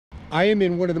I am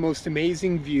in one of the most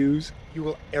amazing views you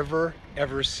will ever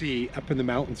see up in the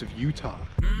mountains of Utah.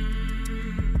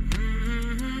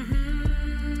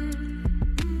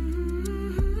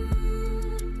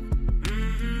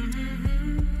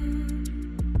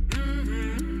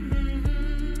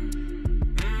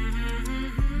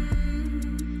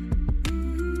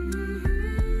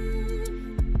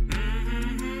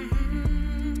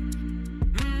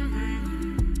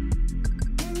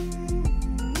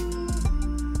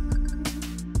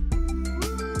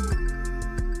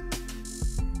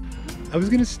 I was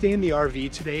gonna stay in the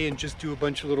RV today and just do a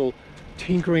bunch of little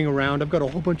tinkering around. I've got a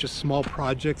whole bunch of small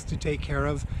projects to take care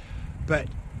of, but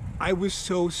I was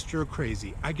so stir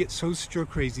crazy. I get so stir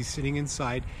crazy sitting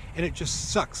inside, and it just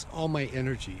sucks all my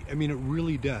energy. I mean, it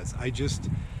really does. I just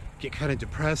get kind of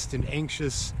depressed and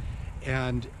anxious,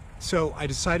 and so I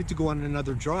decided to go on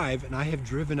another drive, and I have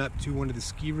driven up to one of the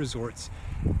ski resorts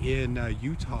in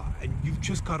Utah, and you've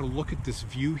just got to look at this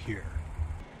view here.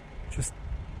 Just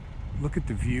look at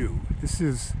the view. This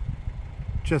is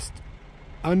just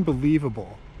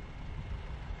unbelievable.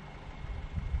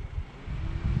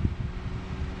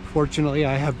 Fortunately,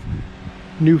 I have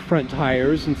new front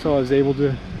tires, and so I was able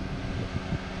to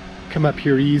come up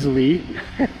here easily.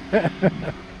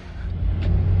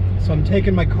 So I'm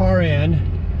taking my car in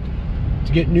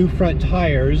to get new front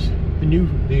tires.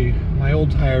 My old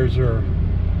tires are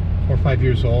 4 or 5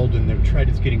 years old, and their tread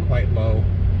is getting quite low.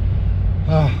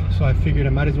 So I figured I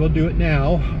might as well do it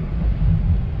now.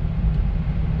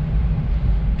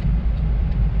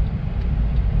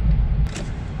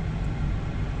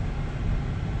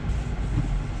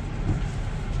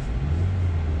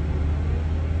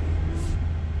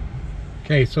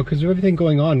 Okay, so because of everything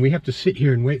going on, we have to sit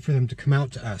here and wait for them to come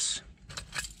out to us.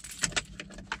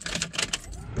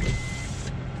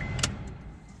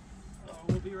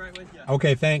 We'll be right with you.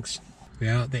 Okay, thanks.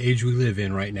 Yeah, the age we live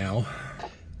in right now.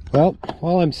 Well,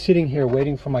 while I'm sitting here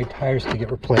waiting for my tires to get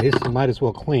replaced, I might as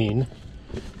well clean.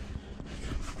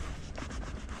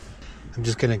 I'm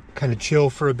just gonna kind of chill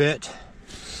for a bit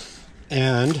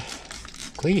and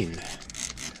clean.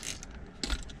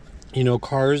 You know,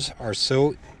 cars are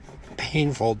so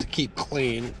painful to keep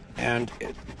clean, and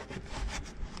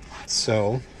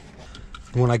so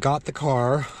when I got the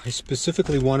car, I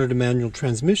specifically wanted a manual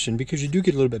transmission because you do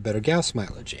get a little bit better gas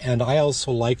mileage, and I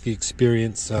also like the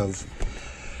experience of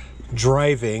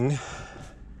driving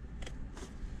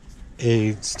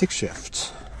a stick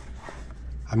shift.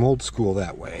 I'm old school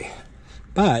that way.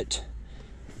 But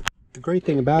the great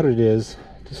thing about it is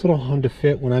this little Honda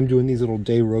Fit, when I'm doing these little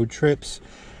day road trips,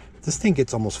 this thing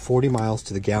gets almost 40 miles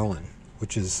to the gallon,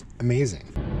 which is amazing.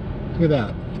 Look at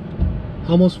that.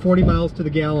 Almost 40 miles to the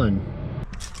gallon.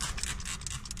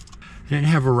 I didn't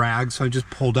have a rag, so I just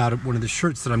pulled out one of the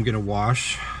shirts that I'm gonna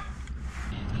wash.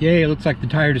 Yay, it looks like the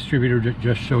tire distributor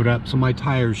just showed up, so my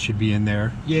tires should be in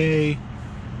there. Yay!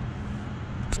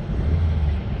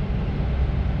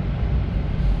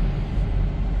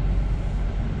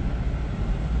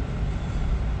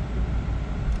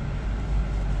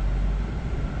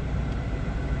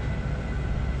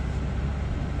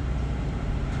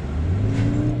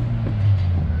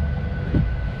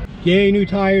 Yay, new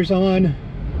tires on!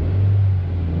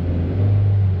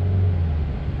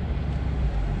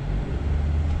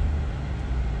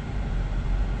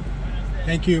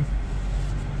 Thank you.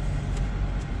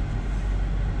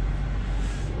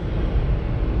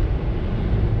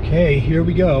 Okay, here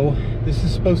we go. This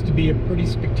is supposed to be a pretty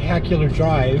spectacular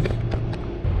drive.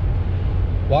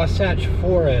 Wasatch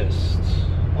Forest.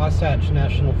 Wasatch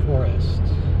National Forest.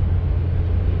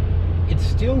 It's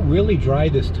still really dry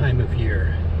this time of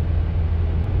year.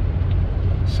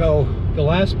 So the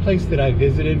last place that I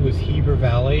visited was Heber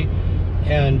Valley,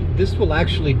 and this will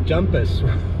actually dump us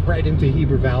right into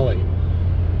Heber Valley.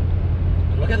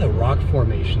 Look at the rock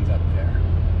formations up there.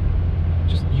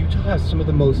 Just Utah has some of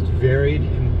the most varied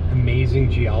and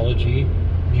amazing geology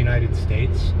in the United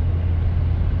States.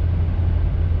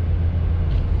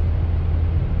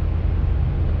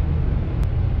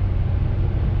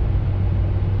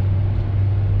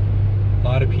 A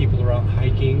lot of people are out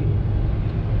hiking,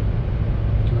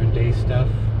 doing day stuff,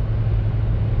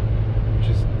 which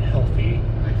is healthy,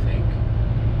 I think.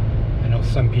 I know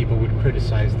some people would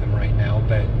criticize them right now,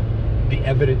 but the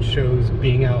evidence shows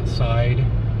being outside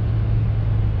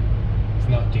is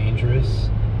not dangerous.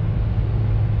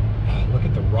 Oh, look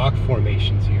at the rock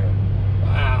formations here.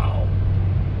 Wow.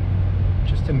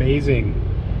 Just amazing.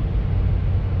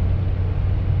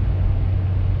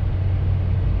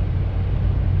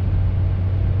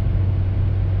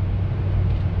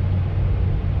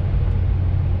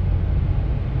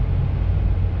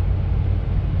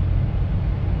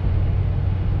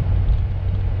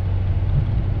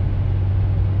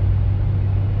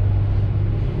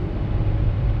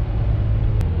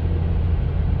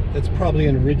 That's probably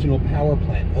an original power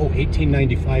plant. Oh,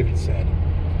 1895 it said.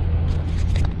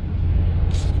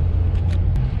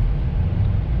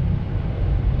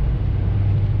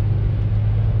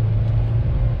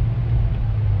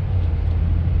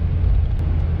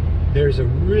 There's a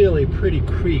really pretty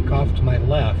creek off to my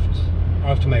left,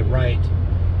 off to my right.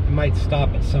 I might stop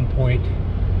at some point,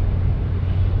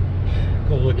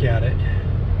 go look at it.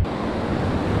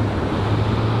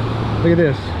 Look at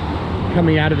this,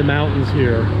 coming out of the mountains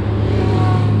here.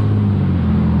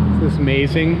 Isn't this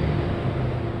amazing?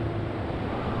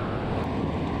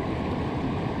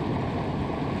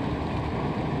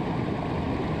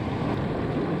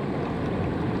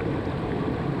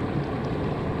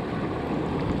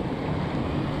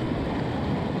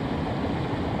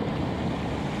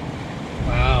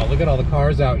 Wow, look at all the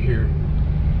cars out here.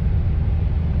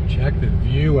 Check the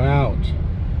view out.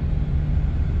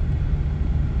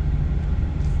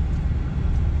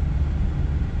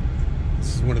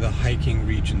 This is one of the hiking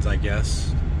regions, I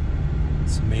guess.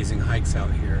 It's amazing hikes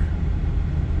out here.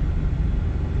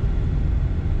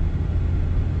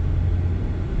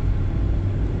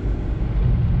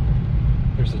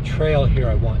 There's a trail here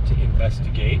I want to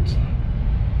investigate.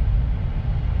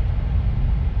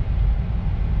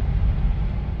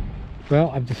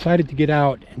 Well, I've decided to get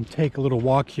out and take a little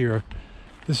walk here.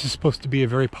 This is supposed to be a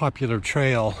very popular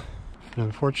trail. And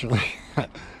unfortunately,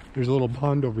 there's a little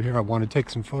pond over here I want to take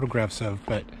some photographs of,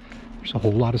 but there's a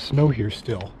whole lot of snow here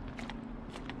still.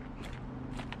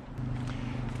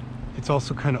 It's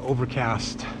also kind of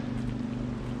overcast.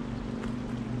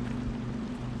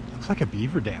 Looks like a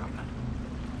beaver dam.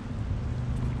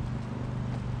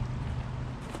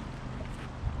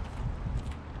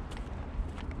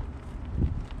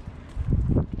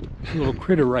 There's a little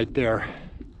critter right there.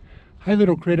 Hi,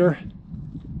 little critter.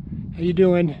 How you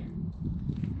doing?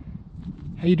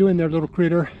 How you doing there, little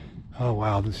critter? Oh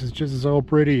wow, this is just so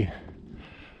pretty.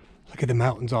 Look at the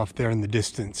mountains off there in the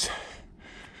distance.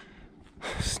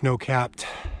 Snow-capped.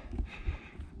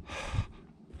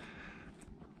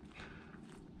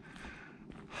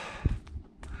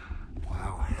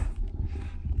 Wow.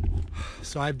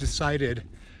 So I've decided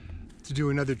to do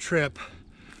another trip.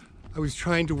 I was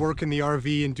trying to work in the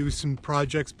RV and do some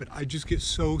projects, but I just get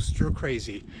so stir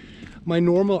crazy. My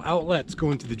normal outlets,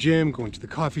 going to the gym, going to the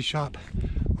coffee shop,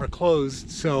 are closed,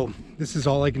 so this is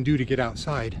all I can do to get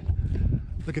outside.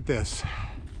 Look at this.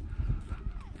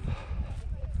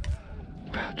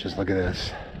 Wow, just look at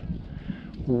this.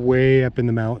 Way up in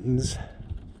the mountains.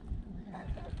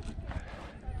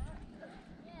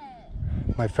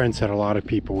 My friend said a lot of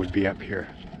people would be up here.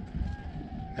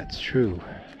 That's true.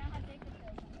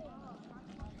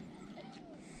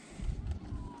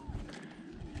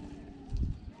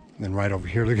 And then right over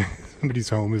here, look at somebody's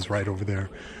home is right over there.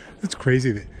 It's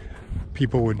crazy that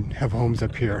people would have homes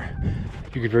up here.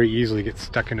 You could very easily get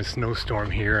stuck in a snowstorm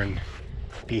here and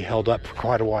be held up for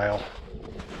quite a while.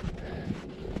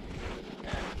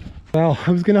 Well,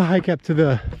 I was gonna hike up to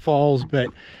the falls, but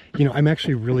you know, I'm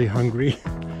actually really hungry.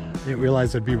 I didn't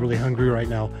realize I'd be really hungry right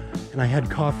now. And I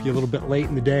had coffee a little bit late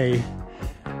in the day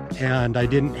and I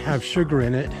didn't have sugar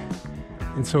in it.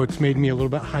 And so it's made me a little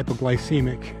bit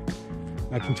hypoglycemic.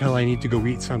 I can tell I need to go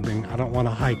eat something. I don't want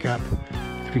to hike up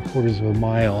 3/4 of a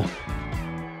mile.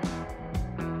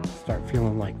 Start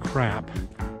feeling like crap.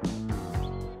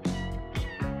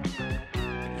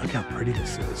 Look how pretty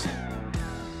this is.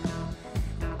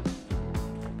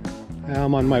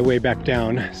 I'm on my way back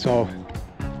down, so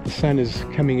the sun is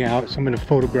coming out, so I'm going to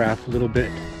photograph a little bit.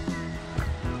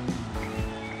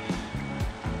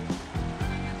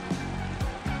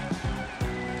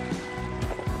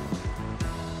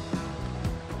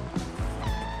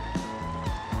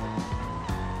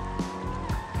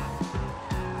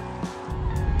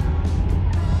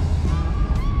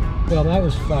 Well, that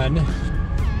was fun.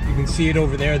 You can see it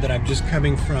over there that I'm just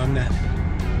coming from. That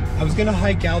I was gonna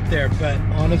hike out there, but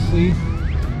honestly,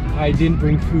 I didn't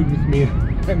bring food with me.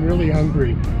 I'm really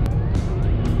hungry.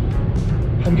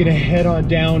 I'm gonna head on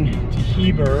down to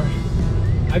Heber.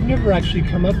 I've never actually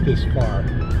come up this far,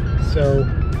 so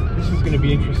this is gonna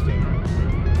be interesting.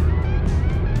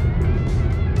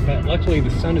 But luckily the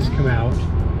sun has come out.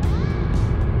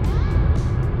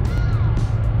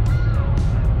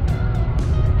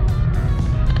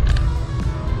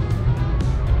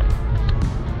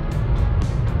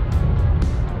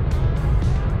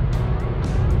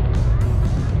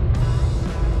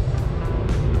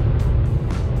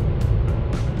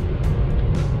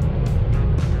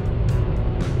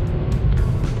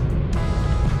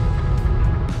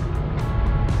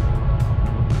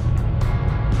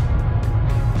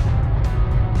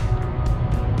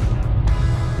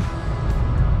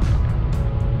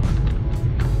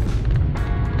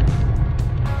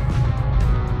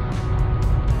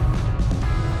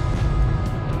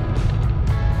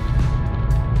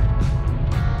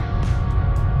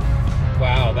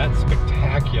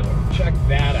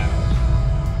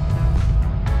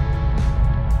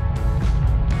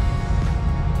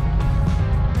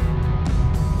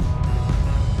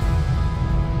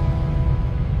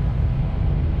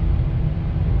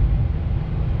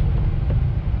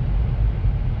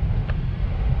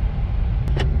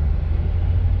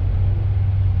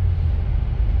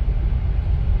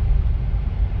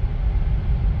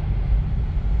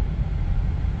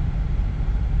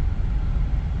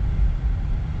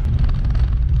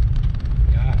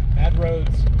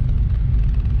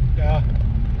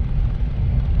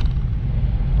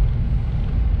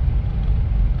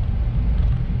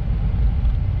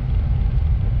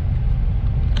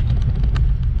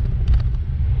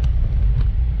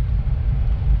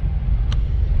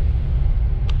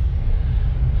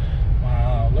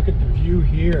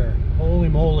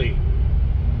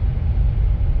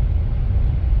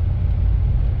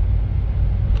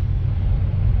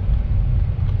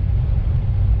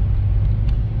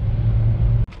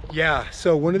 Yeah,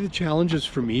 so one of the challenges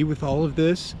for me with all of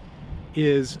this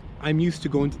is I'm used to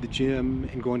going to the gym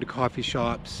and going to coffee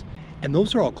shops, and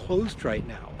those are all closed right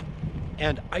now.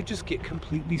 And I just get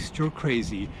completely stir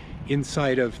crazy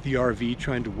inside of the RV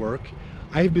trying to work.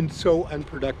 I have been so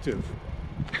unproductive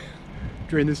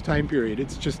during this time period.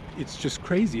 It's just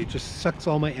crazy. It just sucks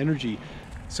all my energy.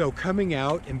 So coming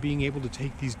out and being able to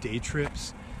take these day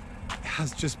trips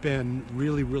has just been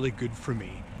really, really good for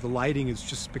me. The lighting is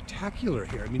just spectacular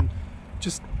here. I mean,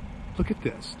 just look at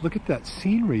this. Look at that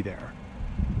scenery there.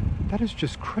 That is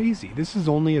just crazy. This is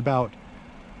only about,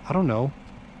 I don't know,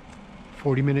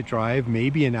 40-minute drive,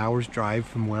 maybe an hour's drive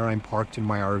from where I'm parked in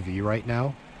my RV right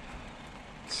now.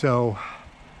 So,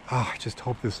 I just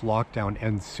hope this lockdown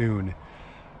ends soon.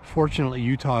 Fortunately,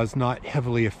 Utah is not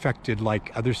heavily affected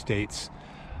like other states.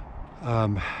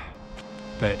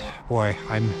 But boy,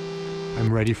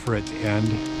 I'm ready for it to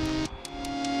end.